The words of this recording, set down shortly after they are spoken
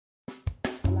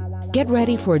Get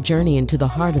ready for a journey into the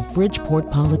heart of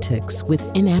Bridgeport politics with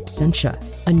In Absentia,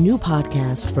 a new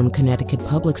podcast from Connecticut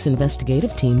Public's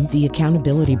investigative team, The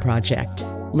Accountability Project.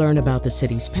 Learn about the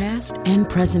city's past and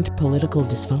present political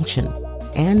dysfunction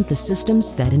and the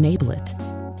systems that enable it.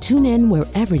 Tune in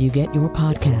wherever you get your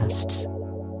podcasts.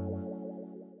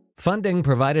 Funding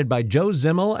provided by Joe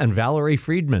Zimmel and Valerie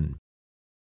Friedman.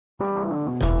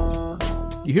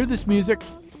 You hear this music?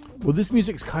 Well, this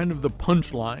music's kind of the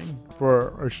punchline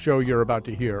for a show you're about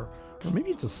to hear. Or maybe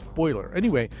it's a spoiler.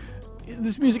 Anyway,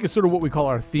 this music is sort of what we call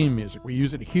our theme music. We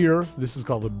use it here. This is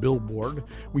called a billboard.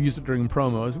 We use it during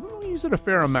promos. We use it a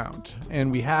fair amount.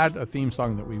 And we had a theme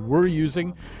song that we were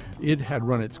using. It had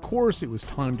run its course. It was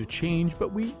time to change.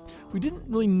 But we didn't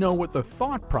really know what the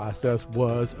thought process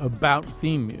was about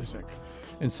theme music.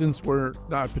 And since we're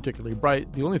not particularly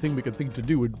bright, the only thing we could think to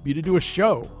do would be to do a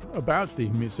show about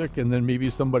theme music, and then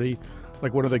maybe somebody,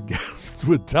 like one of the guests,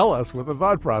 would tell us what the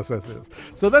thought process is.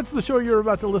 So that's the show you're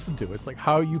about to listen to. It's like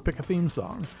how you pick a theme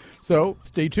song. So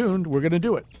stay tuned. We're going to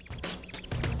do it.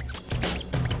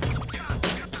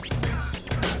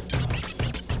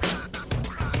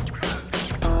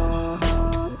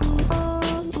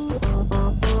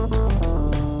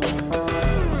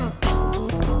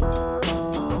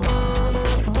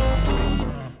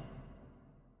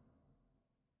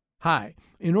 Hi.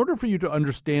 In order for you to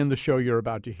understand the show you're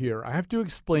about to hear, I have to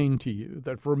explain to you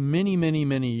that for many, many,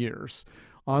 many years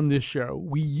on this show,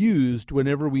 we used,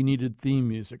 whenever we needed theme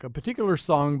music, a particular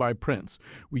song by Prince.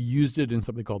 We used it in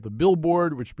something called the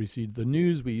Billboard, which precedes the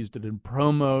news. We used it in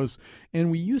promos. And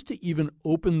we used to even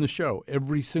open the show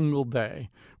every single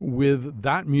day with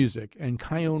that music and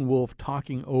Chion Wolf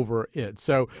talking over it.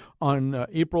 So on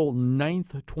April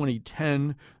 9th,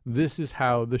 2010, this is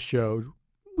how the show,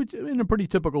 which in a pretty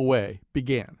typical way,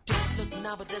 began. Just look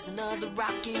now, but there's another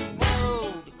rocky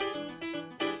road.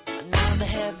 Another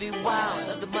heavy wow,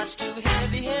 another much too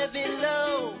heavy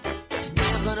load. Today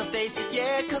I'm gonna face it,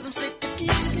 yeah, cause I'm sick of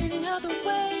dealing any other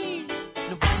way.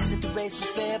 Nobody said the race was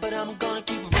fair, but I'm gonna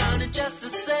keep running just the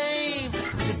same.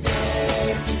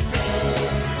 Today is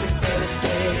the first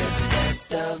day of the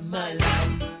rest of my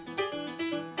life.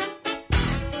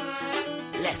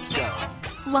 Let's go.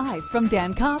 Live from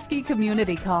Dankosky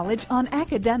Community College on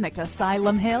Academic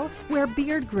Asylum Hill, where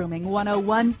Beard Grooming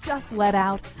 101 just let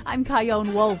out, I'm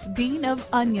Chion Wolf, Dean of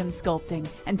Onion Sculpting,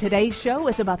 and today's show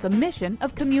is about the mission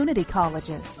of community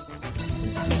colleges.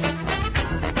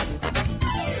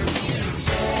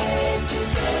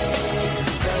 Today's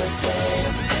first day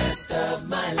of the rest of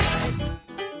my life.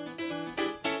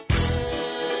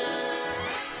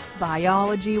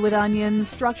 Biology with onions,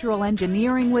 structural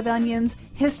engineering with onions,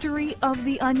 history of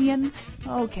the onion.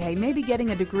 Okay, maybe getting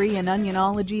a degree in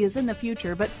onionology is in the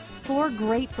future, but 4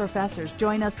 great professors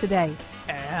join us today.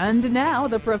 And now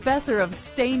the professor of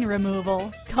stain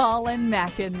removal, Colin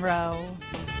McEnroe.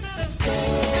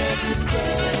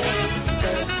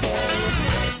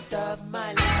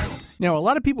 Now, a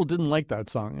lot of people didn't like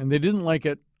that song, and they didn't like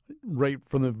it right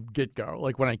from the get-go.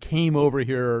 Like when I came over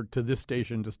here to this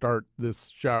station to start this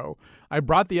show, I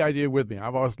brought the idea with me.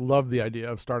 I've always loved the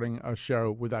idea of starting a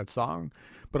show with that song.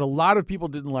 But a lot of people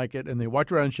didn't like it, and they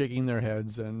walked around shaking their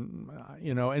heads. And,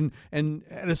 and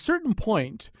at a certain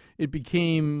point, it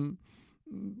became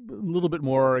a little bit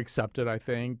more accepted, I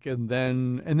think. And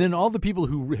then all the people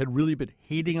who had really been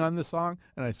hating on the song,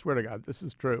 and I swear to God, this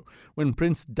is true, when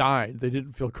Prince died, they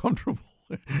didn't feel comfortable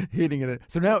hating it.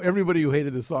 So now everybody who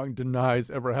hated the song denies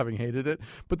ever having hated it.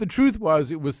 But the truth was,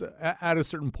 it was at a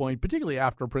certain point, particularly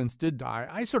after Prince did die,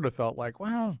 I sort of felt like,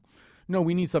 well, no,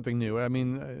 we need something new. I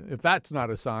mean, if that's not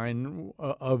a sign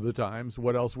of the times,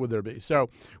 what else would there be? So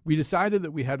we decided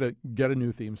that we had to get a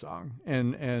new theme song,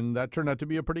 and that turned out to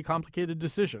be a pretty complicated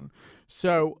decision.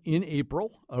 So in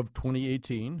April of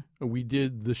 2018, we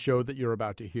did the show that you're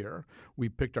about to hear. We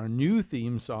picked our new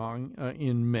theme song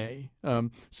in May.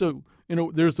 So,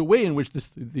 there's a way in which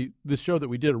this show that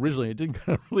we did originally, it didn't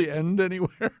kind of really end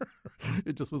anywhere.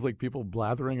 It just was like people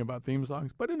blathering about theme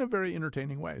songs, but in a very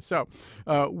entertaining way. So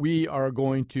we are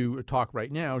going to talk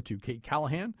right now to Kate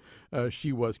Callahan.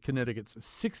 She was Connecticut's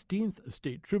 16th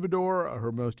state troubadour.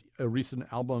 Her most recent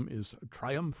album is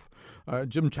Triumph.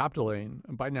 Jim Chapdelaine,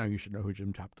 by now you should know who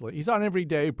Jim Chapdelaine is. He's on every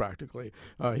day practically.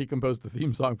 He composed the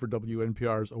theme song for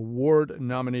WNPR's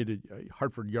award-nominated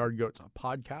Hartford Yard Goats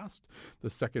podcast, the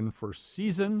second for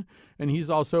season. And he's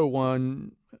also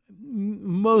won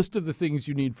most of the things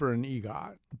you need for an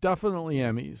EGOT. Definitely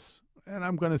Emmys. And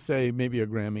I'm going to say maybe a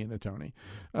Grammy and a Tony.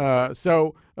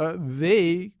 So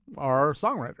they are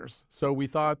songwriters. So we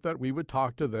thought that we would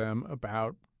talk to them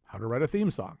about how to write a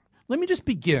theme song. Let me just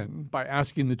begin by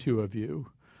asking the two of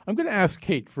you, I'm going to ask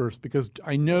Kate first because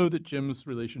I know that Jim's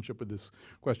relationship with this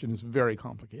question is very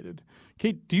complicated.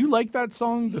 Kate, do you like that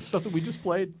song, the stuff that we just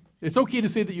played? It's okay to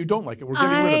say that you don't like it. We're getting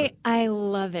rid of it. I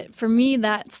love it. For me,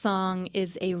 that song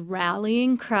is a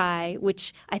rallying cry,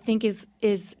 which I think is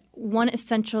one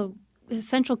essential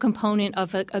component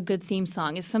of a good theme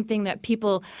song, is something that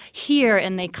people hear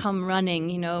and they come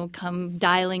running, come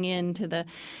dialing in to the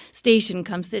station,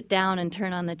 come sit down and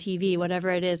turn on the TV,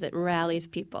 whatever it is, it rallies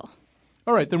people.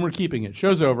 All right, then we're keeping it.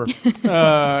 Show's over.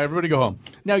 Everybody go home.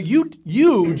 Now, you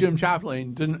Jim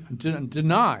Chaplin,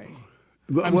 deny.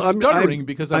 I'm stuttering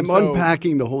because I'm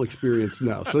unpacking the whole experience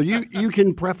now. So you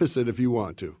can preface it if you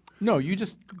want to. No, you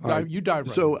just you dive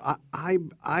right So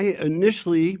in. I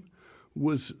initially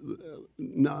was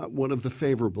not one of the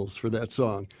favorables for that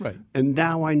song. Right. And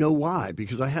now I know why,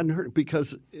 because I hadn't heard it.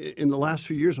 Because in the last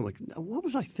few years, I'm like, what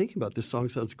was I thinking about? This song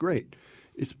sounds great.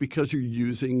 It's because you're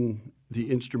using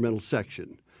the instrumental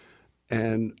section.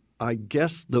 And I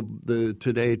guess the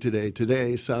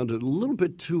Today sounded a little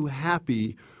bit too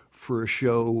happy for a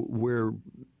show where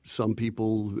some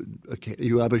people –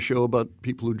 you have a show about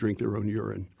people who drink their own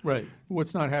urine. Right.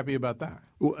 What's not happy about that?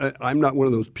 Well, I'm not one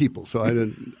of those people, so I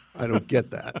don't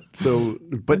get that. So,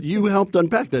 but you helped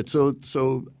unpack that.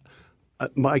 So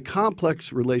my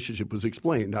complex relationship was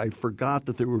explained. I forgot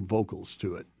that there were vocals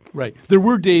to it. Right. There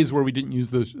were days where we didn't use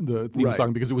the theme Right.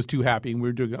 song because it was too happy, and we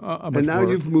were doing a much And now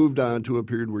more. you've moved on to a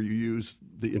period where you use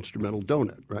the instrumental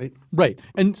donut, right? Right.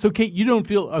 And so, Kate, you don't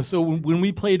feel so when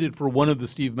we played it for one of the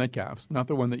Steve Metcalfs, not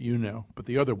the one that you know, but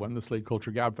the other one, the Slade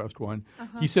Culture Gabfest one,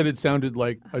 he said it sounded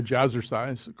like a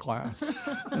jazzercise class.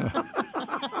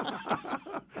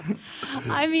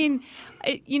 I mean,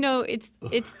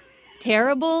 it's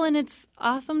terrible in its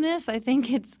awesomeness. I think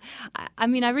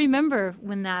I remember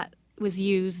when that was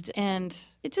used, and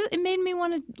it made me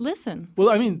want to listen. Well,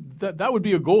 I mean, that would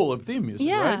be a goal of theme music,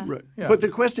 Yeah. right? Right. Yeah. But the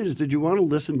question is, did you want to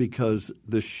listen because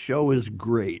the show is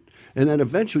great? And then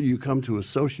eventually you come to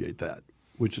associate that,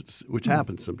 which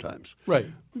happens sometimes. Right.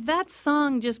 That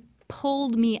song just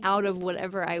pulled me out of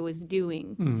whatever I was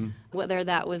doing, whether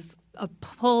that was a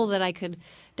pull that I could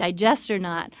digest or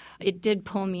not. It did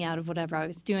pull me out of whatever I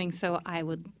was doing, so I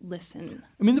would listen.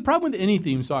 I mean, the problem with any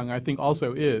theme song, I think,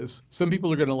 also is some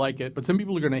people are going to like it, but some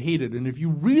people are going to hate it. And if you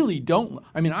really don't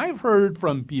 – I mean, I've heard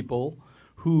from people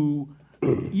who –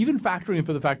 even factoring in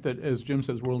for the fact that, as Jim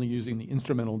says, we're only using the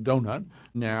instrumental donut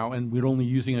now and we're only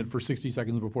using it for 60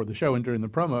 seconds before the show and during the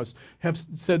promos, have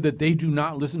said that they do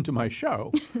not listen to my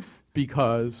show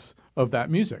because of that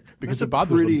music, because it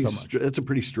bothers them so much. That's a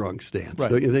pretty strong stance, Right.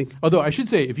 don't you think? Although I should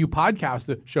say, if you podcast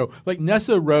the show, like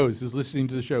Nessa Rose is listening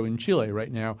to the show in Chile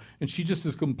right now, and she just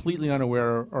is completely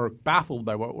unaware or baffled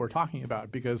by what we're talking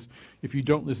about, because if you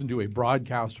don't listen to a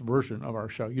broadcast version of our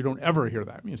show, you don't ever hear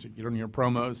that music. You don't hear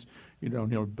promos. You don't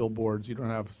hear billboards. You don't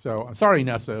have – so I'm sorry,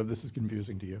 Nessa, if this is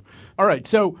confusing to you. All right.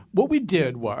 So what we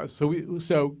did was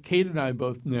so Kate and I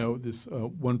both know this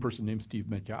one person named Steve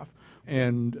Metcalf,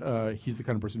 and he's the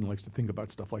kind of person who likes to think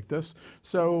about stuff like this.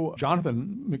 So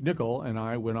Jonathan McNichol and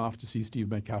I went off to see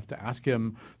Steve Metcalf to ask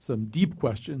him some deep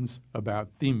questions about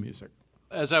theme music.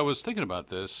 As I was thinking about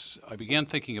this, I began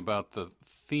thinking about the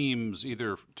themes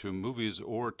either to movies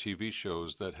or TV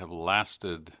shows that have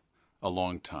lasted a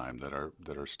long time, that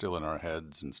are still in our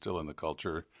heads and still in the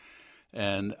culture.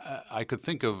 And I could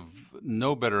think of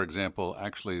no better example,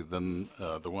 actually, than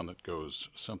the one that goes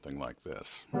something like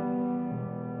this.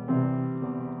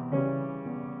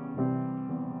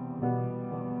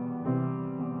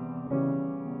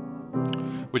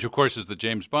 Which, of course, is the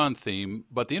James Bond theme.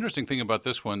 But the interesting thing about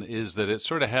this one is that it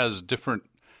sort of has different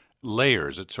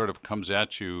layers. It sort of comes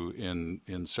at you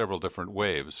in several different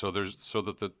waves. So there's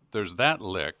that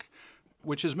lick,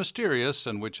 which is mysterious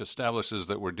and which establishes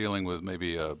that we're dealing with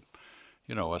maybe a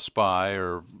spy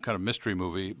or kind of mystery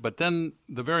movie. But then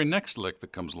the very next lick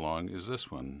that comes along is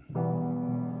this one,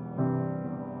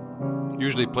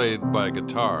 usually played by a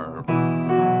guitar.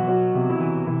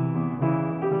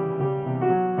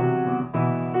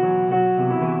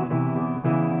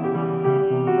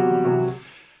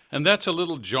 And that's a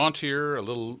little jauntier, a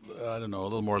little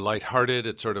more lighthearted.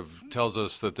 It sort of tells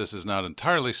us that this is not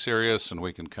entirely serious and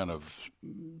we can kind of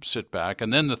sit back.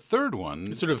 And then the third one...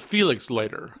 It's sort of Felix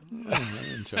later.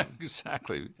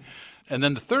 Exactly. And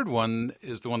then the third one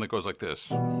is the one that goes like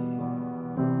this.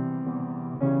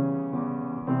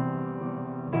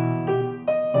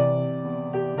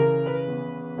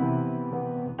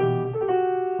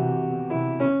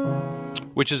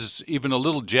 Which is even a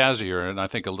little jazzier and I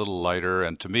think a little lighter,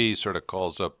 and to me sort of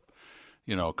calls up,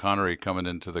 Connery coming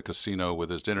into the casino with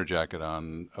his dinner jacket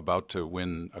on, about to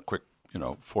win a quick,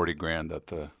 $40,000 at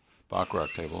the Baccarat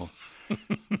table.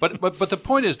 But the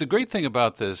point is, the great thing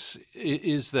about this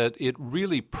is that it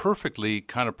really perfectly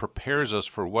kind of prepares us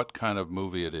for what kind of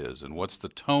movie it is and what's the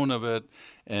tone of it.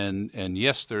 And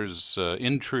yes, there's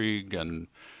intrigue and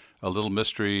a little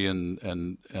mystery and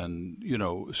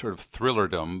sort of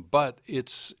thrillerdom, but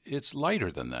it's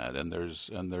lighter than that. And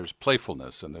there's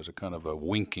playfulness and there's a kind of a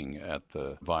winking at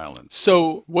the violence.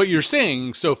 So what you're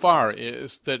saying so far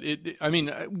is that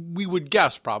we would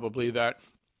guess probably that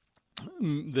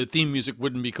the theme music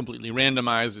wouldn't be completely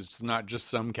randomized. It's not just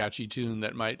some catchy tune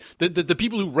that the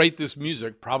people who write this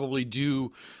music probably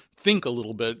do think a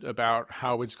little bit about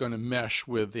how it's going to mesh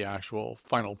with the actual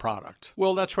final product.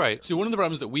 Well, that's right. So one of the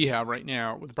problems that we have right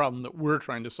now, the problem that we're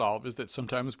trying to solve, is that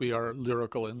sometimes we are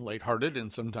lyrical and lighthearted,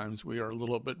 and sometimes we are a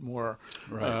little bit more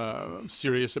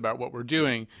serious about what we're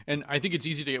doing. And I think it's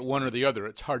easy to get one or the other.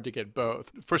 It's hard to get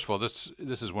both. First of all, this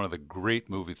is one of the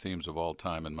great movie themes of all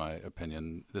time, in my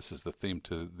opinion. This is the theme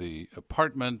to The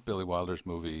Apartment, Billy Wilder's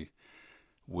movie,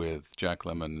 with Jack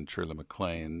Lemmon and Shirley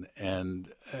MacLaine.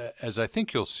 And as I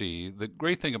think you'll see, the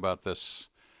great thing about this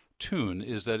tune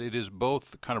is that it is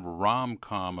both kind of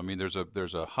rom-com. I mean, there's a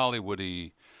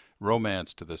Hollywoody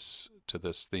romance to this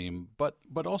theme, but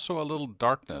also a little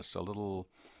darkness, a little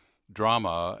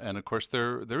drama. And of course,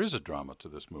 there is a drama to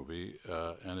this movie,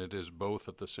 and it is both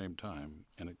at the same time.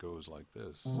 And it goes like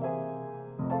this.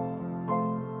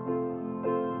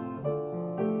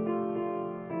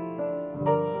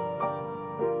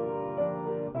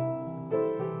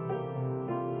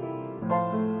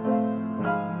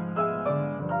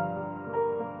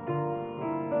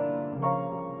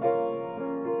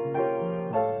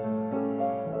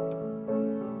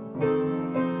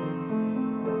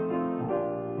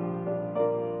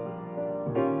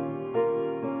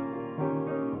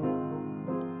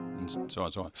 So on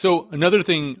and so on. So another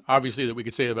thing, obviously, that we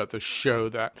could say about the show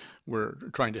that we're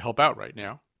trying to help out right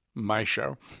now, my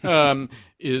show,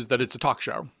 is that it's a talk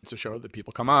show. It's a show that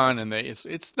people come on, and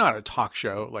it's not a talk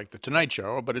show like The Tonight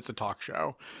Show, but it's a talk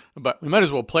show. But we might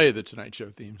as well play the Tonight Show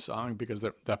theme song, because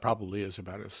that probably is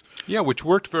about us. Yeah, which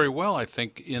worked very well, I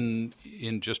think, in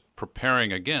just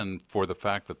preparing, again, for the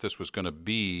fact that this was going to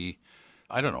be,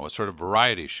 I don't know, a sort of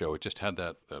variety show. It just had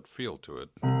that feel to it.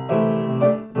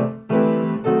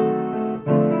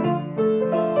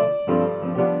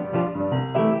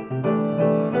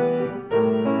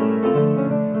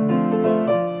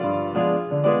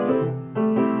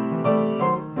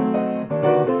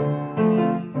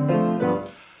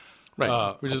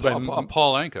 Which is a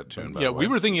Paul Anka tune, by the way. We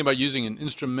were thinking about using an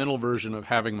instrumental version of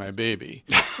Having My Baby,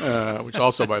 which is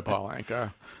also by Paul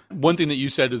Anka. One thing that you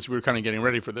said as we were kind of getting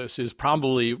ready for this is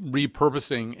probably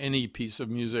repurposing any piece of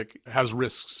music has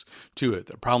risks to it.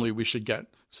 That probably we should get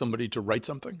somebody to write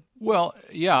something. Well,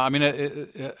 yeah. I mean,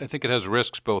 I think it has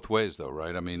risks both ways, though,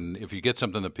 right? I mean, if you get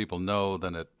something that people know,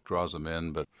 then it draws them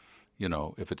in. But,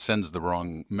 if it sends the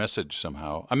wrong message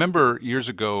somehow. I remember years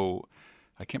ago,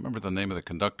 I can't remember the name of the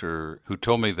conductor, who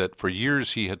told me that for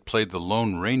years he had played the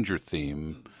Lone Ranger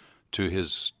theme to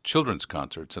his children's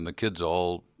concerts, and the kids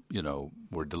all,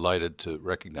 were delighted to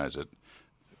recognize it.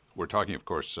 We're talking, of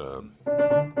course,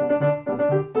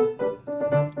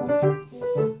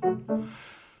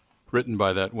 written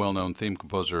by that well-known theme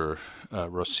composer,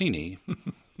 Rossini.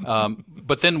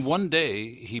 But then one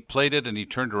day he played it and he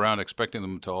turned around expecting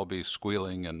them to all be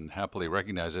squealing and happily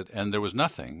recognize it, and there was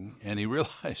nothing. And he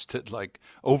realized that, like,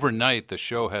 overnight the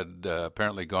show had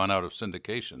apparently gone out of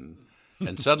syndication,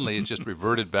 and suddenly it just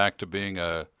reverted back to being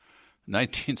a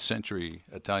 19th century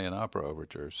Italian opera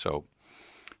overture. So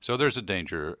there's a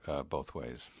danger both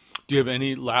ways. Do you have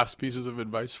any last pieces of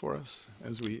advice for us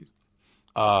as we?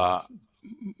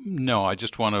 No, I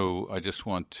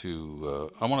want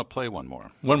to play one more.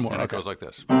 One more. And okay. It goes like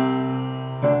this.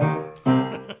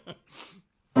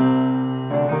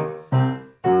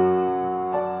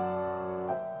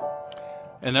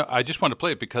 And I just want to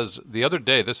play it because the other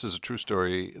day, this is a true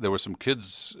story, there were some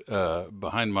kids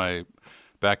behind my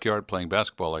backyard playing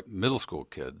basketball, like middle school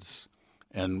kids.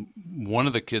 And one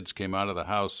of the kids came out of the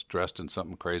house dressed in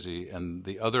something crazy, and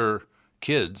the other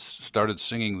kids started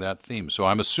singing that theme. So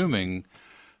I'm assuming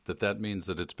that means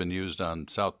that it's been used on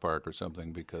South Park or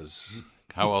something, because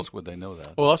how else would they know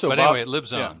that? Well, also, anyway, it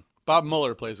lives on. Yeah, Bob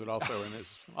Mueller plays it also in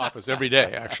his office every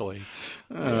day, actually,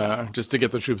 just to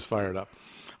get the troops fired up.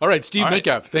 All right, Steve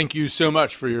Metcalf, thank you so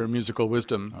much for your musical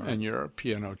wisdom and your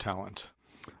piano talent.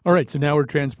 All right, so now we're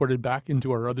transported back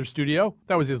into our other studio.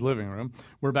 That was his living room.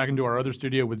 We're back into our other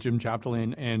studio with Jim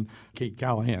Chapdelaine and Kate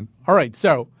Callahan. All right,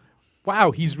 so,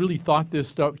 wow, he's really thought this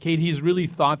stuff. Kate, he's really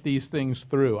thought these things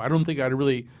through. I don't think I'd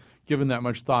really given that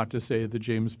much thought to, say, the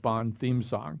James Bond theme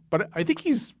song. But I think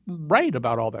he's right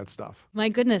about all that stuff. My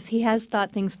goodness, he has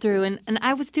thought things through. And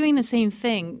I was doing the same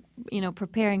thing,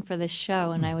 preparing for this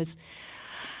show. And I was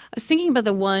thinking about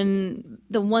the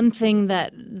one thing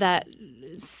that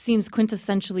seems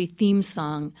quintessentially theme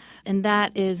song, and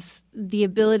that is the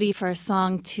ability for a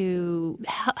song to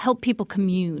help people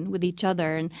commune with each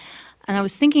other. And I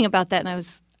was thinking about that, and I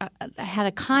had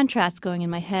a contrast going in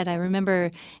my head. I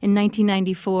remember in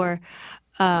 1994,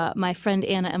 my friend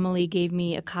Anna Emily gave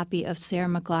me a copy of Sarah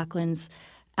McLachlan's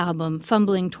album,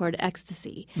 Fumbling Toward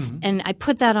Ecstasy. Mm-hmm. And I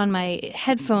put that on my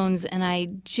headphones, and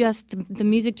the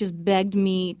music just begged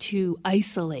me to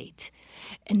isolate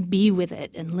and be with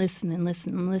it and listen and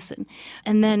listen and listen.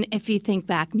 And then if you think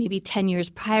back maybe 10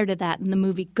 years prior to that, and the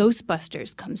movie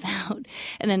Ghostbusters comes out,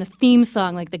 and then a theme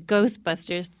song like the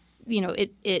Ghostbusters,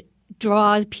 it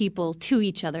draws people to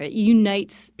each other. It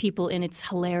unites people in its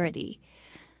hilarity.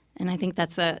 And I think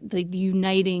that's the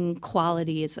uniting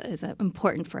quality is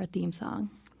important for a theme song.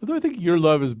 Although I think Your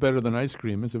Love is Better Than Ice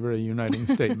Cream is a very uniting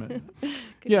statement.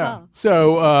 Yeah. Call.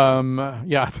 So,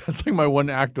 that's like my one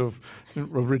act of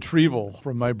retrieval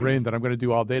from my brain that I'm going to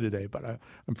do all day today, but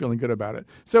I'm feeling good about it.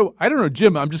 So, I don't know,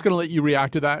 Jim, I'm just going to let you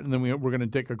react to that, and then we're going to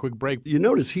take a quick break. You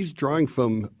notice he's drawing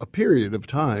from a period of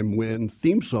time when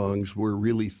theme songs were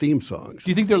really theme songs.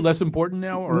 Do you think they're less important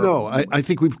now? Or? No, I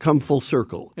think we've come full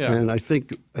circle. Yeah. And I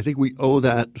think we owe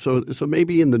that. So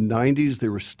maybe in the 90s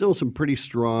there were still some pretty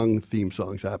strong theme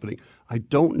songs happening. I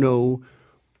don't know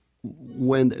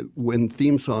when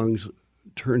theme songs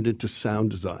turned into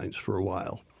sound designs for a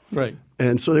while. Right.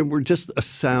 And so they were just a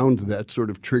sound that sort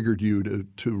of triggered you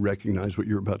to recognize what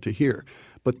you're about to hear.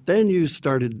 But then you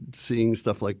started seeing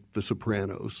stuff like The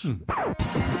Sopranos.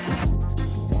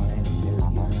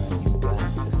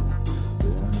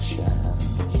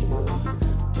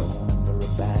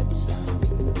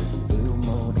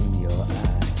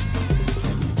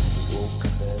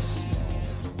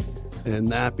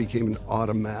 And that became an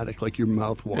automatic, like your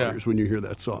mouth waters when you hear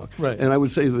that song. Right. And I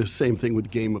would say the same thing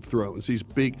with Game of Thrones. These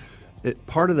big,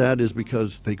 part of that is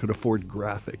because they could afford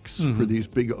graphics for these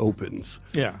big opens.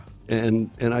 Yeah. And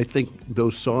I think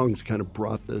those songs kind of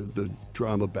brought the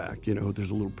drama back.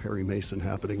 There's a little Perry Mason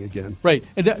happening again. Right.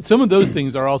 And some of those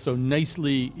things are also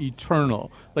nicely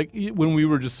eternal. Like when we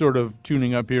were just sort of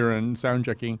tuning up here and sound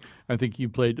checking, I think you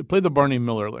play the Barney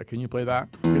Miller lick. Can you play that?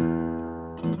 Okay.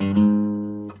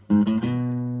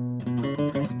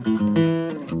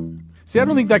 See, I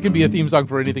don't think that could be a theme song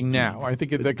for anything now. I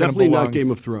think that definitely kind of belongs, not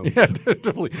Game of Thrones. Yeah,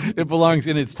 definitely. It belongs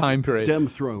in its time period. Dem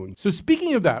Thrones. So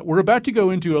speaking of that, we're about to go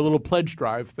into a little pledge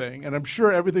drive thing, and I'm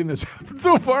sure everything that's happened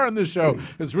so far on this show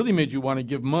has really made you want to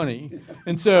give money.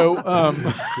 And so...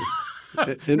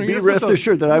 and be rest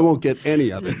assured that I won't get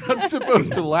any of it. You're not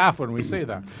supposed to laugh when we say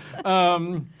that.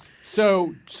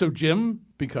 So Jim,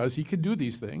 because he can do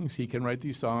these things, he can write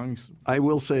these songs. I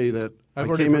will say that I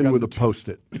came in with a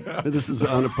Post-it. This is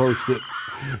on a Post-it.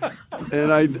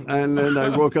 And then I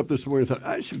woke up this morning and thought,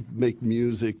 I should make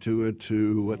music to it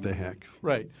too. What the heck?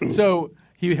 Right. So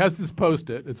he has this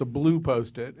Post-it. It's a blue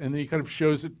Post-it. And then he kind of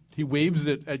shows it. He waves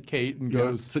it at Kate and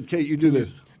goes. Said, Kate, you do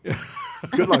this.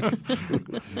 Good luck.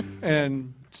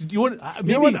 And so do you want?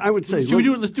 You know what I would say?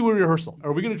 Let's do a rehearsal.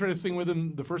 Are we going to try to sing with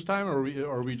him the first time, or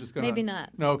are we just going to? Maybe not.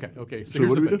 No. Okay. So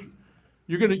what do we do?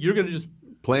 You're gonna just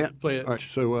play it. Play it. All right.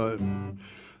 So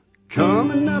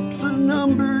coming up's a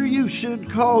number you should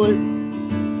call it.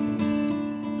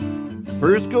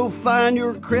 First, go find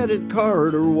your credit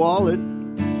card or wallet.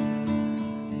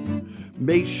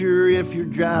 Make sure if you're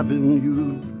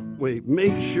driving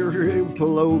make sure you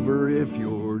pull over if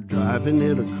you're driving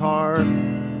in a car.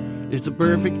 It's a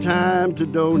perfect time to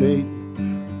donate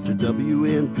to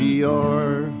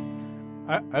WNPR.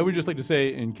 I would just like to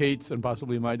say, in Kate's and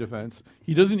possibly my defense,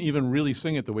 he doesn't even really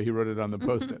sing it the way he wrote it on the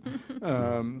Post-it.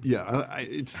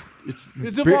 It's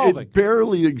evolving. It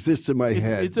barely exists in my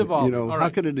head. It's evolving. How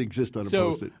could it exist on a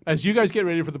Post-it? As you guys get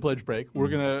ready for the pledge break, we're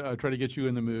going to try to get you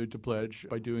in the mood to pledge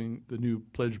by doing the new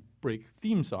pledge break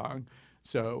theme song.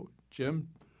 So, Jim?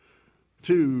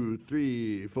 2,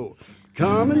 3, 4.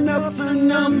 Coming up's a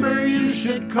number you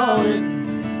should call it.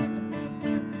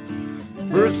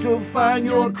 First, go find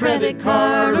your credit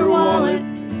card or wallet.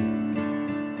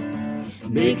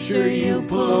 Make sure you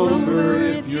pull over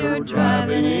if you're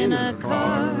driving in a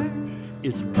car.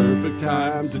 It's a perfect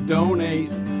time to donate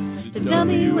to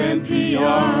WNPR.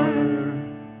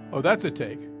 Oh, that's a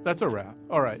take. That's a wrap.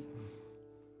 All right.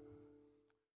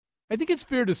 I think it's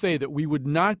fair to say that we would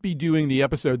not be doing the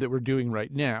episode that we're doing right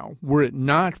now were it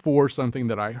not for something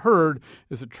that I heard,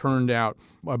 as it turned out,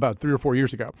 about 3 or 4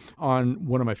 years ago on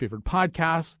one of my favorite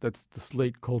podcasts. That's the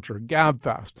Slate Culture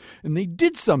Gabfest. And they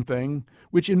did something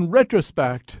which, in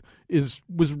retrospect,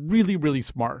 was really, really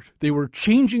smart. They were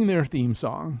changing their theme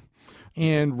song.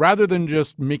 And rather than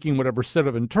just making whatever set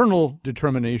of internal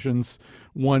determinations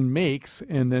one makes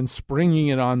and then springing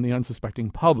it on the unsuspecting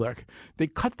public, they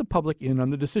cut the public in on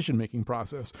the decision-making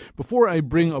process. Before I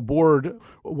bring aboard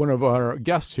one of our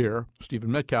guests here,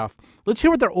 Stephen Metcalf, let's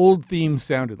hear what their old theme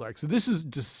sounded like. So this is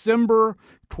December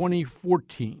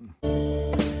 2014.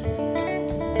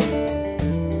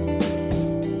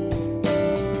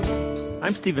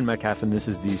 I'm Stephen Metcalf, and this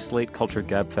is the Slate Culture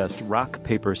Gabfest Rock,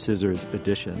 Paper, Scissors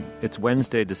edition. It's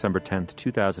Wednesday, December 10th,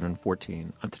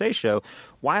 2014. On today's show,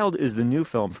 Wild is the new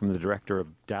film from the director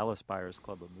of Dallas Buyers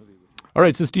Club, a movie. All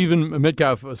right, so Stephen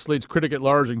Metcalf, Slate's critic at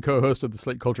large and co-host of the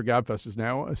Slate Culture Gabfest, is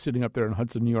now sitting up there in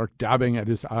Hudson, New York, dabbing at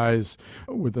his eyes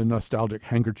with a nostalgic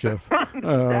handkerchief.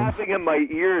 Dabbing in my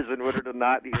ears in order to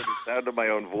not hear the sound of my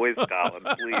own voice, Colin,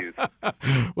 please.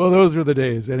 Well, those were the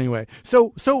days anyway.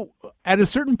 So at a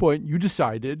certain point, you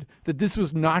decided that this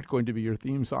was not going to be your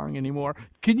theme song anymore.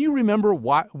 Can you remember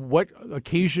what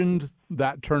occasioned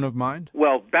that turn of mind?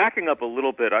 Well, backing up a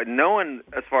little bit, no one,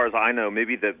 as far as I know,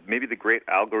 maybe the great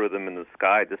algorithm in the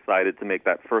sky decided to make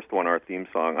that first one our theme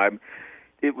song.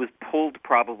 It was pulled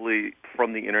probably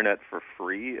from the internet for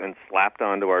free and slapped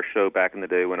onto our show back in the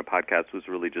day when a podcast was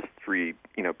really just three,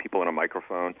 people in a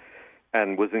microphone,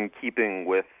 and was in keeping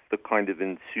with the kind of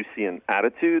insouciant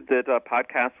attitude that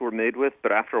podcasts were made with.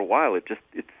 But after a while, it's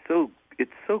so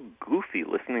goofy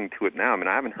listening to it now. I mean,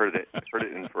 I haven't heard it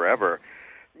in forever.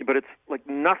 But it's like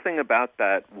nothing about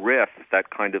that riff,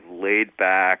 that kind of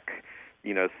laid-back,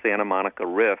 Santa Monica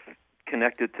riff,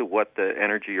 connected to what the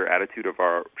energy or attitude of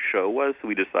our show was. So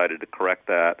we decided to correct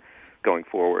that going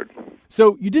forward.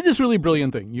 So you did this really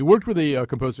brilliant thing. You worked with a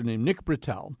composer named Nick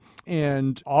Britell,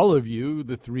 and all of you,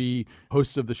 the three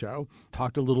hosts of the show,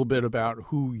 talked a little bit about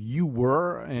who you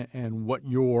were and what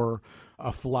your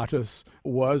afflatus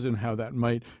was and how that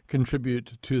might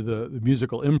contribute to the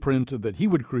musical imprint that he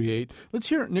would create. Let's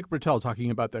hear Nick Britell talking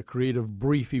about that creative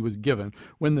brief he was given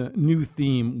when the new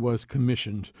theme was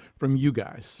commissioned from you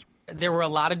guys. There were a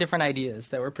lot of different ideas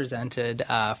that were presented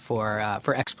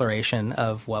for exploration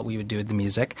of what we would do with the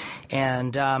music.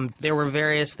 And there were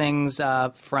various things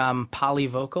from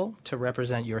polyvocal to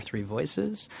represent your three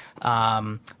voices.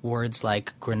 Words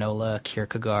like granola,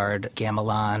 Kierkegaard,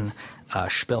 gamelan,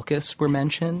 Spilkes were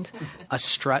mentioned. A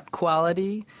strut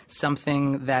quality,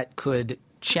 something that could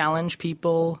challenge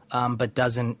people but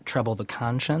doesn't trouble the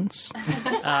conscience,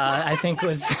 I think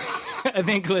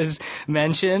was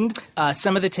mentioned.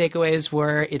 Some of the takeaways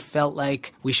were it felt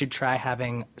like we should try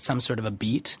having some sort of a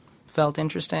beat. Felt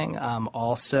interesting.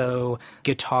 Also,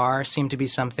 guitar seemed to be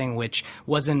something which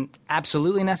wasn't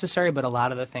absolutely necessary, but a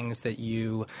lot of the things that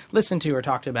you listened to or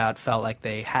talked about felt like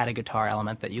they had a guitar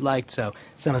element that you liked. So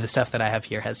some of the stuff that I have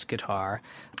here has guitar.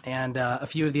 And a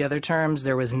few of the other terms,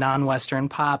 there was non-Western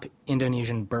pop,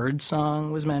 Indonesian bird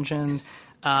song was mentioned,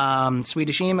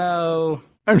 Swedish emo.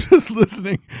 I'm just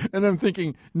listening, and I'm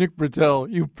thinking, Nick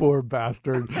Britell, you poor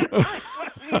bastard.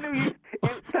 It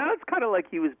sounds kind of like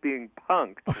he was being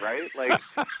punked, right? Like,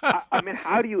 I mean,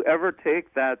 how do you ever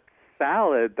take that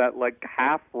salad, that like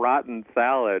half-rotten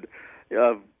salad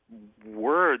of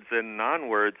words and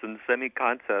non-words and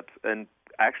semi-concepts, and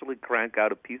actually crank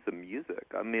out a piece of music?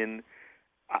 I mean,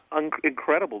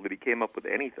 incredible that he came up with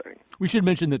anything. We should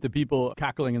mention that the people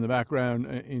cackling in the background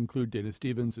include Dana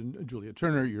Stevens and Julia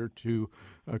Turner, your two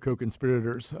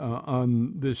co-conspirators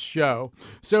on this show.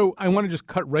 So I want to just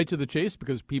cut right to the chase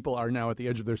because people are now at the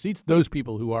edge of their seats. Those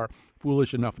people who are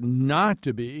foolish enough not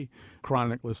to be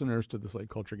chronic listeners to the Slate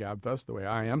Culture Gabfest, the way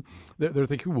I am, they're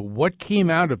thinking, well, what came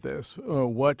out of this?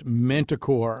 What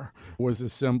manticore was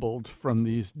assembled from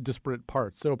these disparate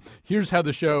parts? So here's how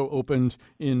the show opened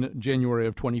in January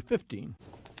of 2015.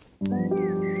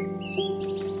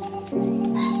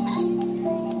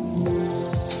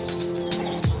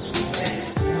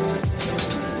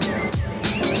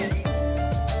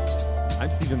 I'm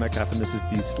Stephen Metcalf, and this is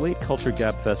the Slate Culture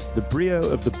Gabfest, the Brio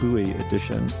of the Buoy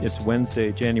edition. It's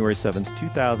Wednesday, January 7th,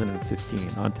 2015.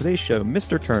 On today's show,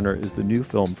 Mr. Turner is the new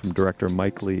film from director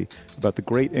Mike Leigh about the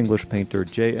great English painter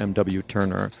J.M.W.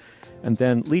 Turner. And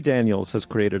then Lee Daniels has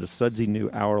created a sudsy new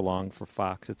hour-long for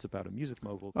Fox. It's about a music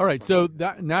mogul. All right, so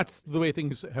that's the way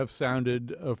things have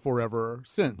sounded forever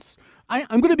since.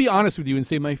 I'm going to be honest with you and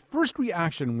say my first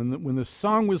reaction when the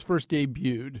song was first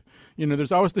debuted,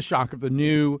 there's always the shock of the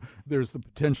new. There's the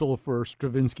potential for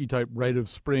Stravinsky-type Rite of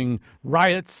Spring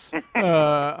riots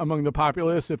among the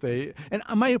populace And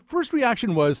my first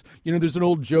reaction was, there's an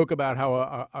old joke about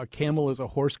how a camel is a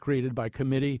horse created by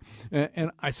committee,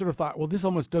 and I sort of thought, well, this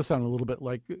almost does sound a little bit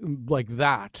like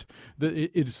that. That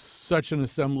it's such an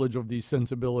assemblage of these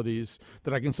sensibilities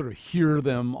that I can sort of hear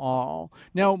them all.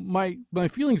 Now, my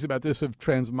feelings about this have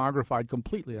transmogrified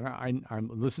completely, and I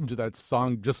listened to that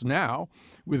song just now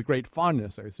with great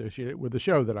fondness. I associate it with a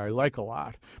show that I like a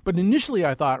lot. But initially,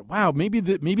 I thought, wow, maybe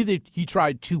he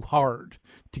tried too hard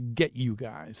to get you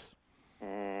guys.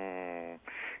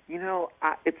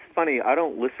 It's funny. I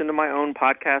don't listen to my own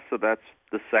podcast, so that's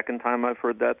the second time I've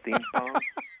heard that theme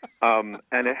song.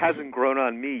 And it hasn't grown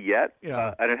on me yet.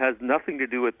 Yeah. And it has nothing to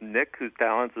do with Nick, whose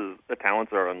talents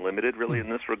are unlimited, really, in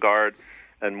this regard,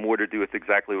 and more to do with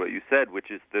exactly what you said,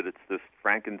 which is that it's this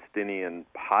Frankensteinian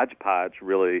hodgepodge,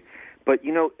 really. But,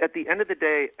 at the end of the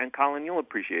day, and Colin, you'll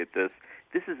appreciate this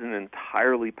is an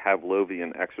entirely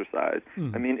Pavlovian exercise.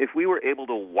 I mean, if we were able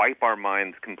to wipe our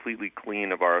minds completely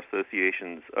clean of our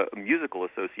associations, musical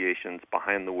associations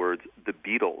behind the words the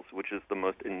Beatles, which is the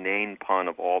most inane pun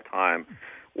of all time,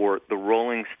 or the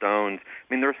Rolling Stones,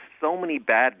 I mean, there are so many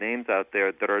bad names out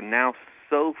there that are now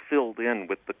so filled in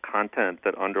with the content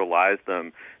that underlies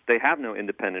them, they have no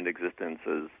independent existence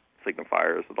as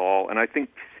signifiers at all. And I think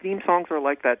theme songs are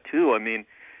like that too. I mean,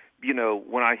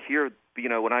 when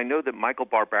I know that Michael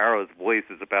Barbaro's voice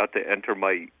is about to enter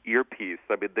my earpiece,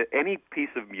 I mean, any piece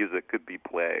of music could be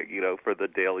playing, for the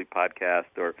daily podcast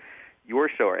or your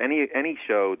show or any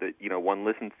show that, one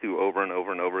listens to over and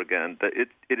over and over again, that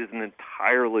it is an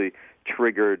entirely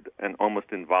triggered and almost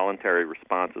involuntary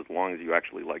response as long as you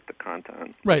actually like the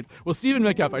content. Right. Well, Stephen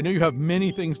Metcalf, I know you have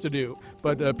many things to do,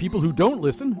 but people who don't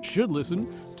listen should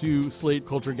listen to Slate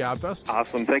Culture Gabfest.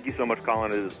 Awesome. Thank you so much,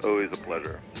 Colin. It is always a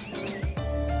pleasure.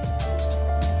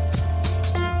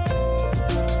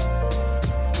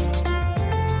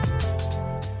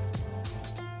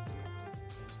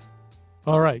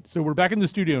 All right, so we're back in the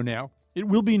studio now. It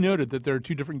will be noted that there are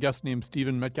two different guests named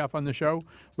Stephen Metcalf on the show,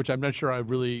 which I'm not sure I've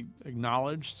really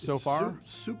acknowledged so far.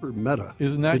 Super meta.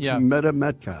 Isn't that? It's yeah. Meta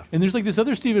Metcalf. And there's like this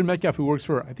other Stephen Metcalf who works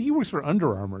for, I think he works for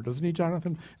Under Armour, doesn't he,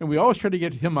 Jonathan? And we always try to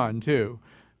get him on, too.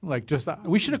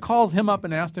 We should have called him up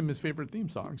and asked him his favorite theme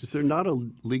songs. Is there not a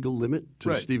legal limit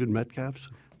to Stephen Metcalf's?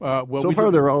 So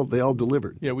far, they all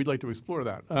delivered. Yeah, we'd like to explore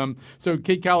that. So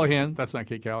Kate Callahan, that's not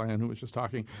Kate Callahan who was just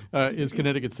talking, is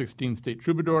Connecticut's 16th state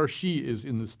troubadour. She is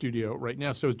in the studio right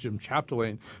now. So is Jim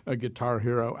Chapdelaine, a guitar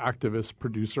hero, activist,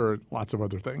 producer, lots of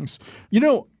other things.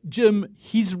 Jim,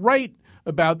 he's right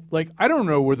about, I don't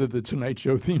know whether the Tonight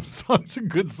Show theme song's a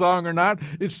good song or not.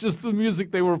 It's just the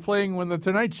music they were playing when the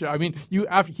Tonight Show. I mean,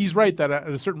 he's right that at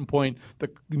a certain point,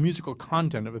 the musical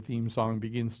content of a theme song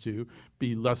begins to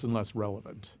be less and less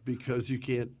relevant. Because you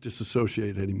can't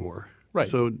disassociate anymore. Right.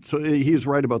 So he's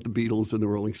right about the Beatles and the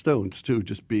Rolling Stones, too,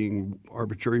 just being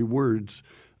arbitrary words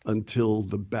until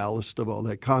the ballast of all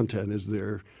that content is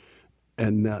there,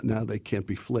 and now they can't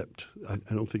be flipped. I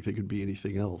don't think they could be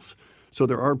anything else. So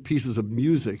there are pieces of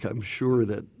music, I'm sure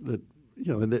that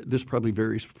and this probably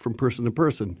varies from person to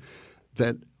person,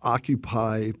 that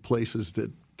occupy places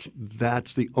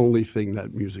that's the only thing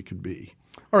that music could be.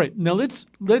 All right, now let's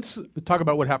talk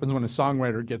about what happens when a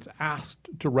songwriter gets asked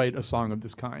to write a song of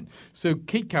this kind. So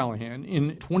Kate Callahan,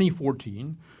 in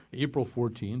 2014, April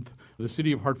 14th, the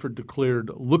city of Hartford declared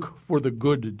Look for the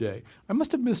Good Day. I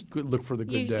must have missed Look for the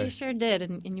Good Day. You sure did,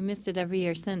 and you missed it every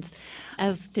year since,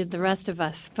 as did the rest of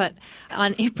us. But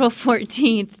on April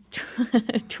 14th,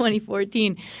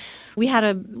 2014, we had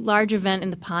a large event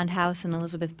in the Pond House in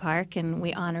Elizabeth Park, and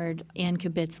we honored Ann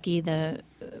Kubitsky, the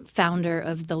founder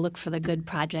of the Look for the Good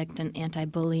Project, an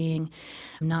anti-bullying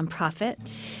nonprofit.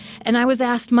 And I was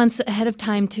asked months ahead of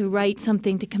time to write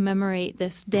something to commemorate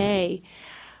this day.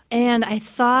 And I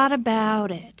thought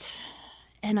about it,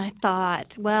 and I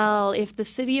thought, well, if the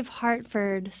city of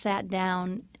Hartford sat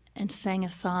down and sang a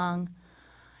song,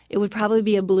 it would probably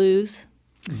be a blues.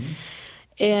 Mm-hmm.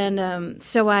 And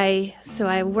so I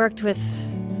worked with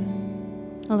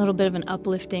a little bit of an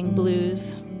uplifting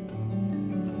blues,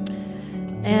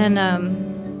 and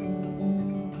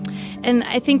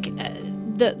I think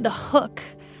the hook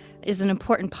is an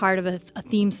important part of a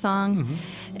theme song, mm-hmm.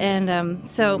 And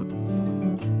so.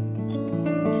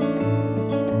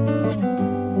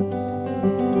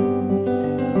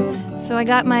 So I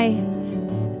got my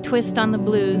twist on the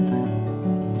blues,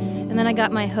 and then I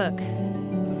got my hook.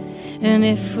 And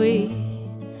if we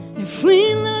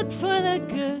look for the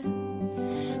good,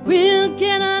 we'll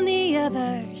get on the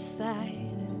other side.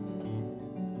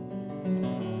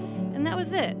 And that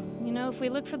was it. You know, if we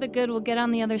look for the good, we'll get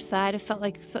on the other side. It felt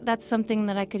like that's something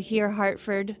that I could hear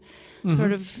Hartford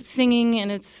sort of singing in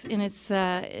its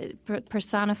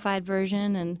personified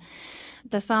version. And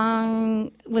the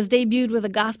song was debuted with a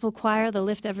gospel choir, the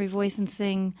Lift Every Voice and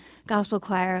Sing gospel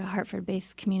choir,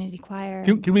 Hartford-based community choir.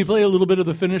 Can we play a little bit of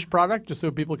the finished product just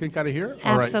so people can kind of hear it?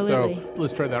 Absolutely. All right, so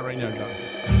let's try that right now, John.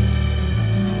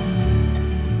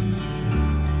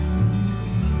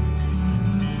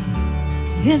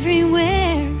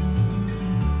 Everywhere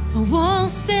a wall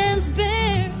stands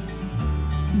bare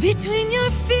between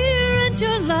your fear and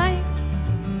your life.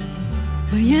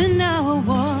 Well, you're now a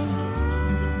wall,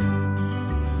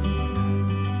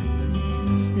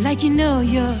 like you know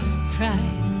your pride.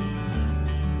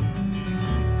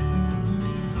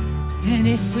 And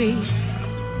if we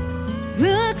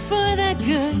look for that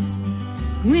good,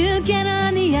 we'll get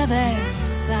on the other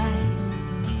side.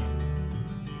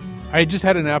 I just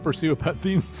had an aperçu about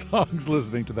theme songs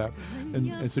listening to that.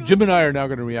 And so Jim and I are now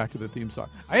going to react to the theme song.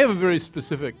 I have a very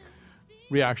specific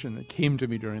reaction that came to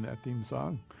me during that theme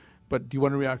song. But do you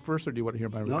want to react first, or do you want to hear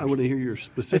my reaction? No, I want to hear your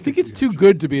specific I think it's too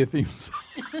good to be a theme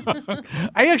song.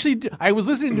 I was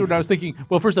listening to it and I was thinking,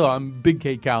 well, first of all, I'm a big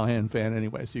Kate Callahan fan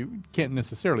anyway, so you can't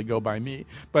necessarily go by me.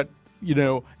 But, you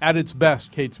know, at its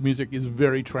best, Kate's music is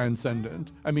very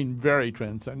transcendent. I mean, very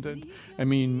transcendent. I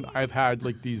mean, I've had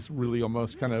like these really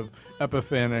almost kind of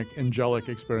epiphanic, angelic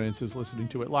experiences listening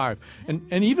to it live. And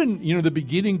even, you know, the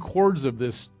beginning chords of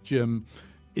this, Jim,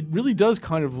 it really does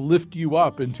kind of lift you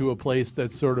up into a place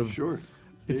that's sort of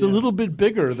It's a little bit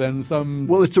bigger than some.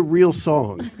 Well, it's a real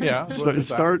song. Yeah.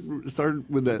 Start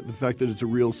with the fact that it's a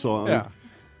real song. Yeah.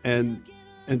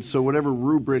 And so whatever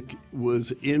rubric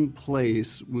was in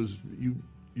place was you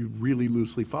really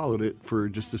loosely followed it for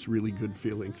just this really good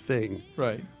feeling thing.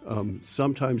 Right.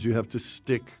 Sometimes you have to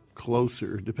stick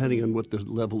closer, depending on what the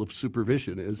level of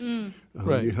supervision is.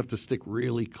 Right. You have to stick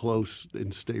really close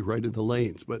and stay right in the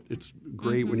lanes. But it's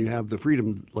great when you have the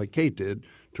freedom, like Kate did,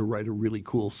 to write a really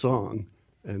cool song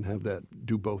and have that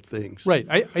do both things. Right.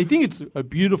 I think it's a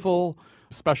beautiful,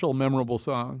 special, memorable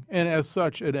song, and as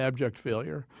such, an abject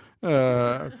failure.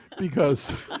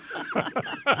 Because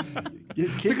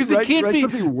it can't be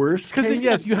something worse. Because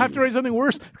yes, you have to write something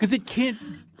worse because it can't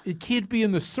be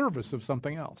in the service of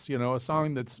something else. You know, a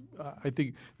song that's I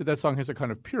think that song has a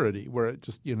kind of purity where it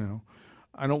just, you know,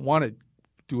 I don't want it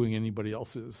doing anybody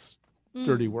else's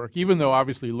dirty work, even though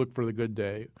obviously Look for the Good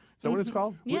Day. Is that what it's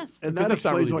called? Yes. And that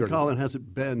explains really why dirty. Colin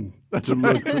hasn't been to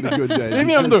Look for the Good Day.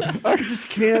 Maybe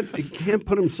he can't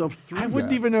put himself through I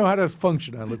wouldn't even know how to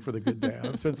function on Look for the Good Day.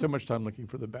 I've spent so much time looking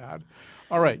for the bad.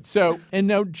 All right. So, and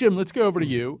now, Jim, let's go over to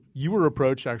you. You were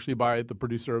approached actually by the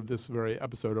producer of this very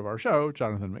episode of our show,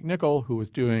 Jonathan McNichol, who was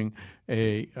doing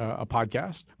a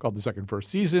podcast called The Second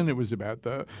First Season. It was about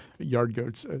the Yard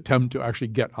Goats' attempt to actually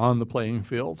get on the playing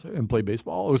field and play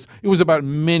baseball. It was about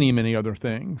many, many other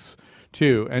things,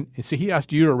 too. And so he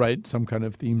asked you to write some kind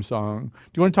of theme song.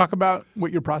 Do you want to talk about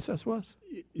what your process was?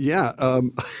 Yeah.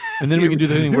 And then we can do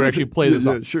the thing where we actually play the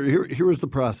song. Sure. Here was the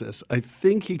process. I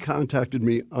think he contacted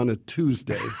me on a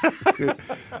Tuesday.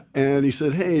 And he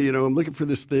said, hey, you know, I'm looking for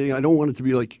this thing. I don't want it to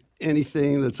be like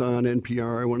anything that's on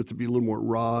NPR. I want it to be a little more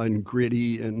raw and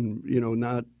gritty and, you know,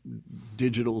 not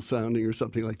digital sounding or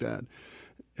something like that.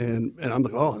 And I'm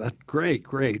like, oh, that's great,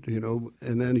 you know.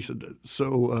 And then he said,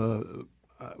 so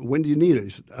when do you need it? He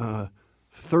said,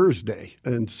 Thursday.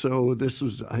 And so this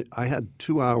was, I had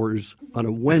 2 hours on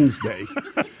a Wednesday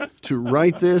to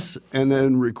write this and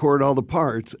then record all the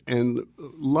parts. And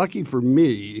lucky for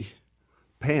me,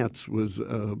 Pants was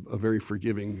a very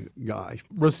forgiving guy.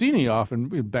 Rossini often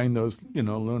banged those, you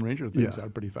know, Lone Ranger things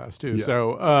out pretty fast too. Yeah.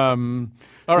 So,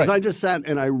 all right. I just sat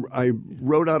and I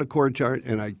wrote out a chord chart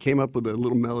and I came up with a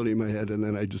little melody in my head and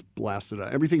then I just blasted it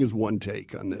out. Everything is one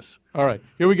take on this. All right,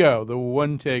 here we go. The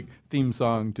one take theme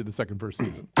song to The Second First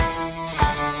Season.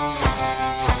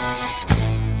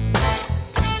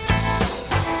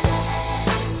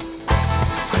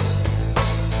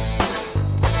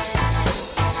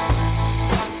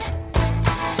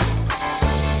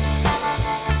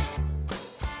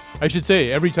 I should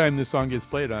say, every time this song gets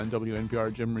played on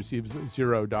WNPR, Jim receives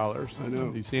 $0. I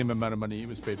know. The same amount of money he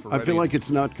was paid for I feel like it's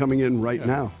not coming in right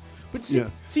now. But see,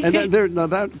 and Kate, now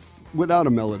that's without a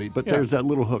melody, but there's that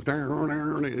little hook.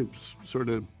 It's sort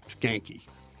of skanky.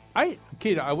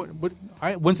 Kate,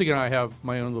 once again, I have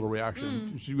my own little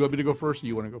reaction. Should you want me to go first, or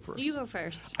you want to go first? You go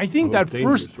first. I think that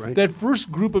right?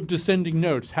 first group of descending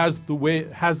notes has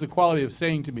the quality of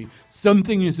saying to me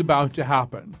something is about to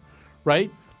happen,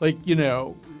 right? Like, you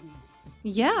know,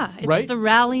 Yeah, it's right? the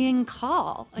rallying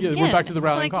call. Again, we're back to the it's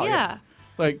rallying like, call. Yeah.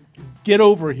 Like, get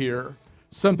over here.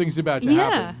 Something's about to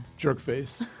happen. Jerk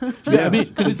face. I mean,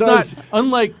 because it's not,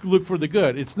 unlike Look for the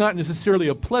Good, it's not necessarily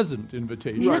a pleasant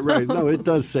invitation. Right. No, it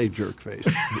does say jerk face.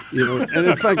 And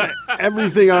in fact,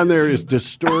 everything on there is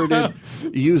distorted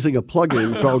using a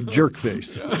plugin called jerk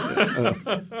face.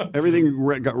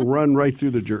 Everything got run right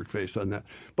through the jerk face on that.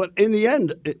 But in the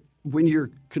end, when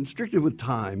you're constricted with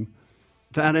time,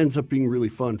 that ends up being really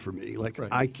fun for me. Like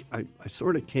I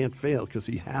sort of can't fail because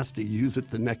he has to use it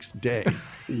the next day.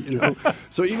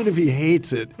 So even if he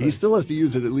hates it, he still has to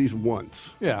use it at least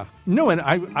once. Yeah. No, and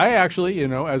I actually,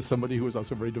 as somebody who was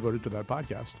also very devoted to that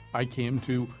podcast, I came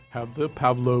to have the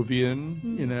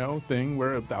Pavlovian, thing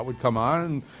where that would come on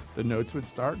and the notes would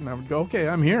start and I would go, okay,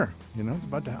 I'm here. It's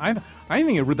about to. I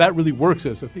think that really works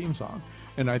as a theme song.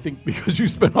 And I think because you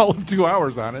spent all of 2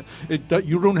 hours on it,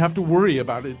 you don't have to worry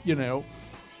about it,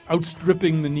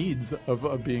 outstripping the needs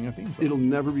of being a theme song. It'll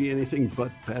never be anything but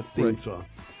that theme song.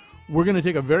 We're going to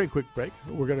take a very quick break.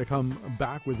 We're going to come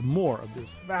back with more of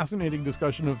this fascinating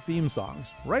discussion of theme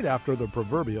songs right after the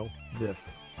proverbial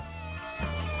this.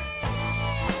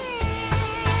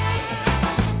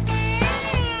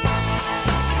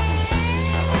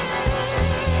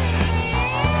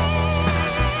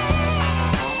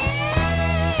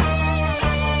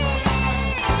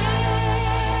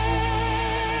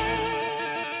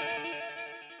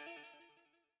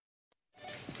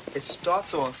 It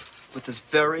starts off with this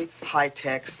very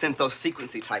high-tech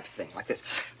syntho-sequency type thing, like this.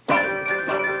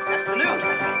 That's the news.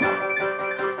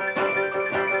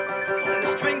 And the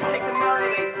strings take the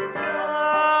melody.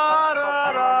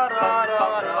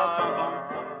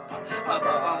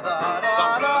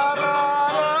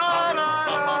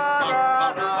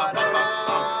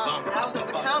 Now there's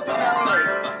the counter melody.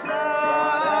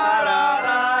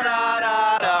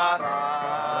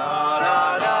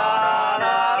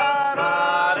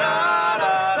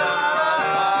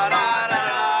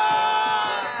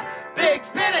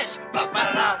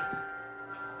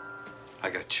 I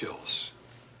got chills.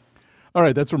 All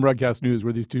right, that's from Broadcast News,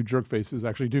 where these two jerk faces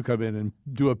actually do come in and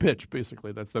do a pitch,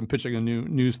 basically. That's them pitching a new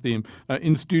news theme.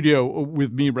 In studio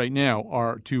with me right now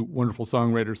are two wonderful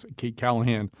songwriters, Kate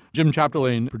Callahan, Jim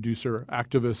Chapdelaine, producer,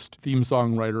 activist, theme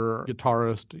songwriter,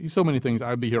 guitarist. He's so many things.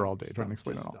 I'd be here all day trying to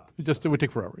explain it all. It would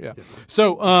take forever, yeah.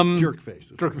 So, jerk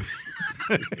faces.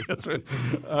 That's right.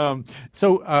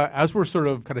 So as we're sort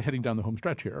of kind of heading down the home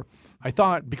stretch here, I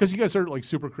thought, because you guys are like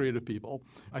super creative people,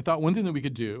 I thought one thing that we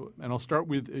could do, and I'll start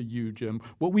with you, Jim,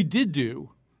 what we did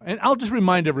do, and I'll just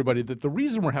remind everybody that the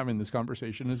reason we're having this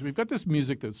conversation is we've got this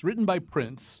music that's written by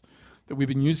Prince that we've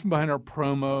been using behind our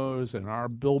promos and our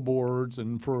billboards,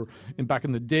 and back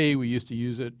in the day we used to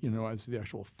use it, as the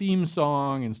actual theme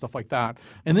song and stuff like that.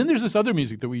 And then there's this other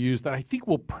music that we use that I think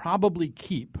we'll probably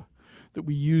keep, that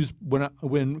we use when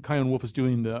Chion Wolf is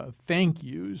doing the thank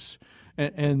yous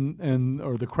and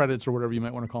or the credits or whatever you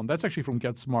might want to call them. That's actually from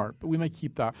Get Smart, but we might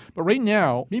keep that. But right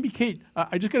now, maybe Kate,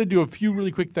 I just got to do a few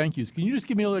really quick thank yous. Can you just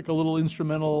give me like a little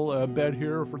instrumental bed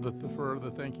here for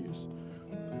the thank yous?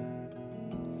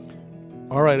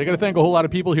 All right, I got to thank a whole lot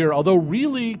of people here, although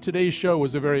really today's show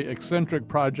was a very eccentric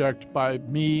project by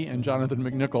me and Jonathan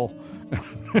McNichol.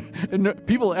 And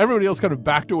everybody else kind of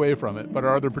backed away from it, but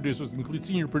our other producers include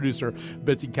senior producer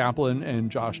Betsy Kaplan and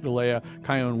Josh DeLea.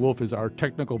 Chion Wolf is our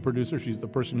technical producer. She's the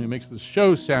person who makes the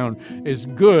show sound as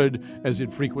good as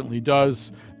it frequently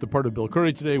does. The part of Bill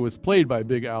Curry today was played by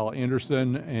Big Al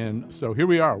Anderson, and so here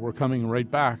we are. We're coming right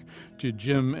back to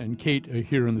Jim and Kate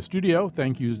here in the studio.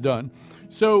 Thank you's done.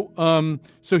 So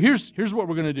here's what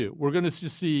we're going to do. We're going to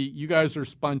see you guys are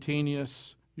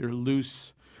spontaneous, you're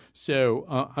loose. So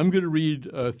I'm going to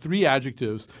read three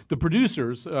adjectives. The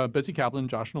producers, Betsy Kaplan,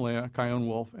 Josh Nalea, Chion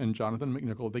Wolf, and Jonathan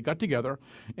McNichol, they got together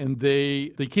and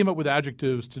they came up with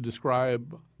adjectives to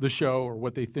describe the show or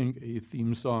what they think a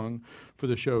theme song for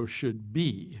the show should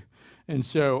be. And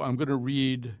so I'm going to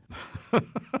read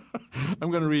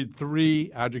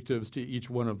three adjectives to each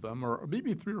one of them, or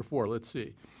maybe three or four. Let's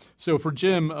see. So for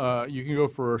Jim, you can go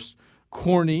first.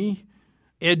 Corny,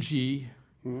 edgy,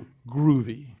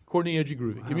 groovy. Corny, edgy,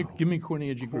 groovy. Wow. Give me corny,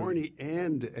 edgy, groovy. Corny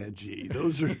and edgy.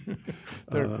 Those are.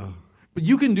 But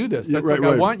you can do this. That's right.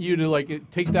 I want you to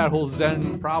take that whole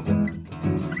Zen problem.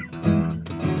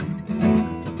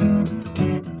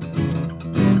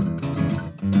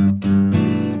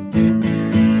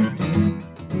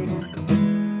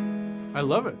 I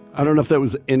love it. I don't know if that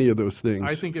was any of those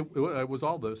things. I think it was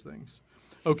all those things.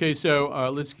 Okay,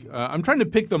 so let's. I'm trying to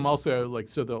pick them also,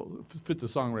 so they'll fit the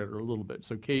songwriter a little bit.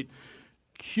 So, Kate,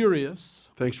 curious.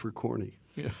 Thanks for corny.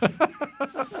 Yeah.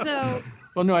 So,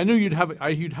 Well, no, I knew you'd have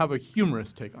a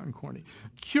humorous take on corny.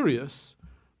 Curious,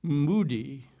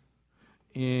 moody,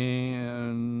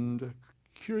 and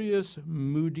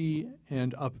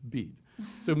upbeat.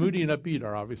 So moody and upbeat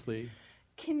are obviously.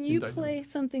 Can you play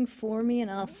something for me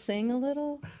and I'll sing a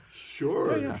little?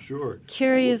 Sure, sure.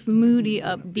 Curious, moody,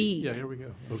 upbeat. Yeah, here we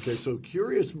go. Okay, so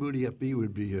curious, moody, upbeat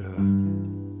would be.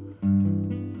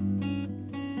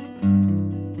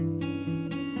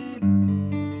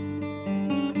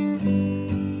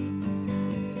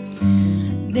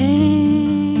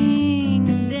 Dang,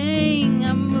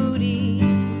 I'm moody.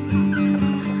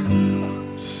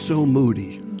 So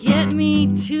moody. Get me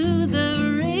to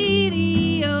the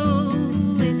radio.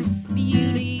 It's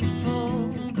beautiful.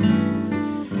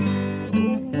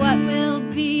 What will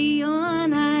be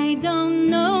on? I don't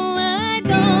know. I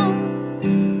don't.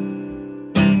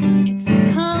 It's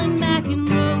the Colin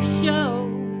McEnroe Show.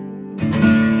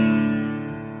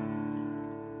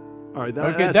 All right,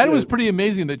 that was pretty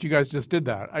amazing that you guys just did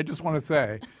that. I just want to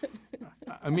say.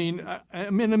 I mean,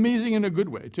 amazing in a good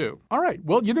way, too. All right.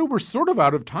 Well, we're sort of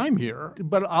out of time here,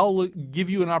 but I'll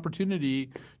give you an opportunity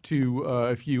to,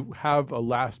 if you have a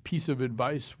last piece of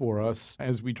advice for us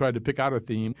as we try to pick out a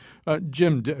theme.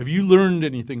 Jim, have you learned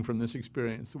anything from this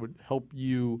experience that would help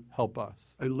you help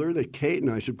us? I learned that Kate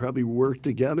and I should probably work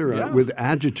together with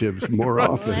adjectives more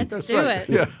often. Let's do it.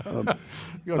 Yeah.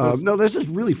 No, this is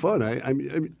really fun. I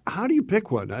mean, how do you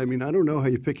pick one? I mean, I don't know how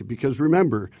you pick it because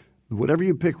remember, whatever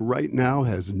you pick right now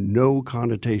has no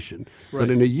connotation. Right. But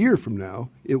in a year from now,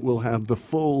 it will have the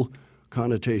full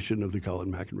connotation of the Colin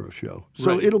McEnroe Show.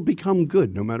 So it'll become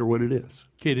good no matter what it is.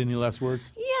 Kate, any last words?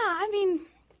 Yeah, I mean,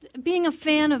 being a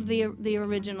fan of the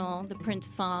original, the Prince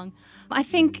song, I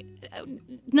think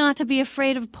not to be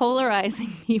afraid of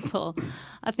polarizing people.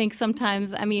 I think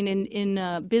sometimes, I mean,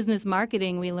 in business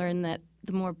marketing, we learn that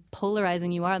the more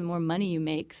polarizing you are, the more money you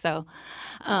make. So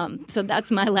that's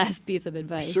my last piece of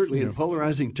advice. Certainly in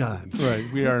polarizing times. Right,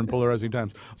 we are in polarizing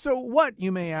times. So what,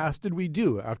 you may ask, did we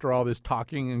do after all this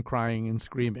talking and crying and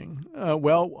screaming?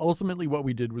 Well, ultimately what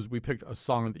we did was we picked a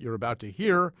song that you're about to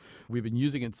hear. We've been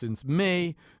using it since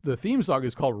May. The theme song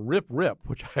is called Rip Rip,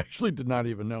 which I actually did not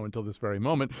even know until this very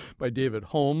moment, by David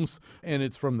Holmes. And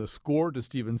it's from the score to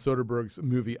Steven Soderbergh's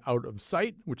movie Out of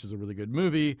Sight, which is a really good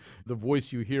movie. The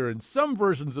voice you hear in some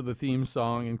versions of the theme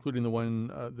song, including the one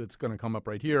that's going to come up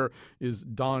right here, is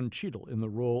Don Cheadle in the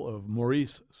role of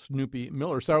Maurice Snoopy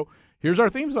Miller. So here's our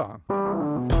theme song.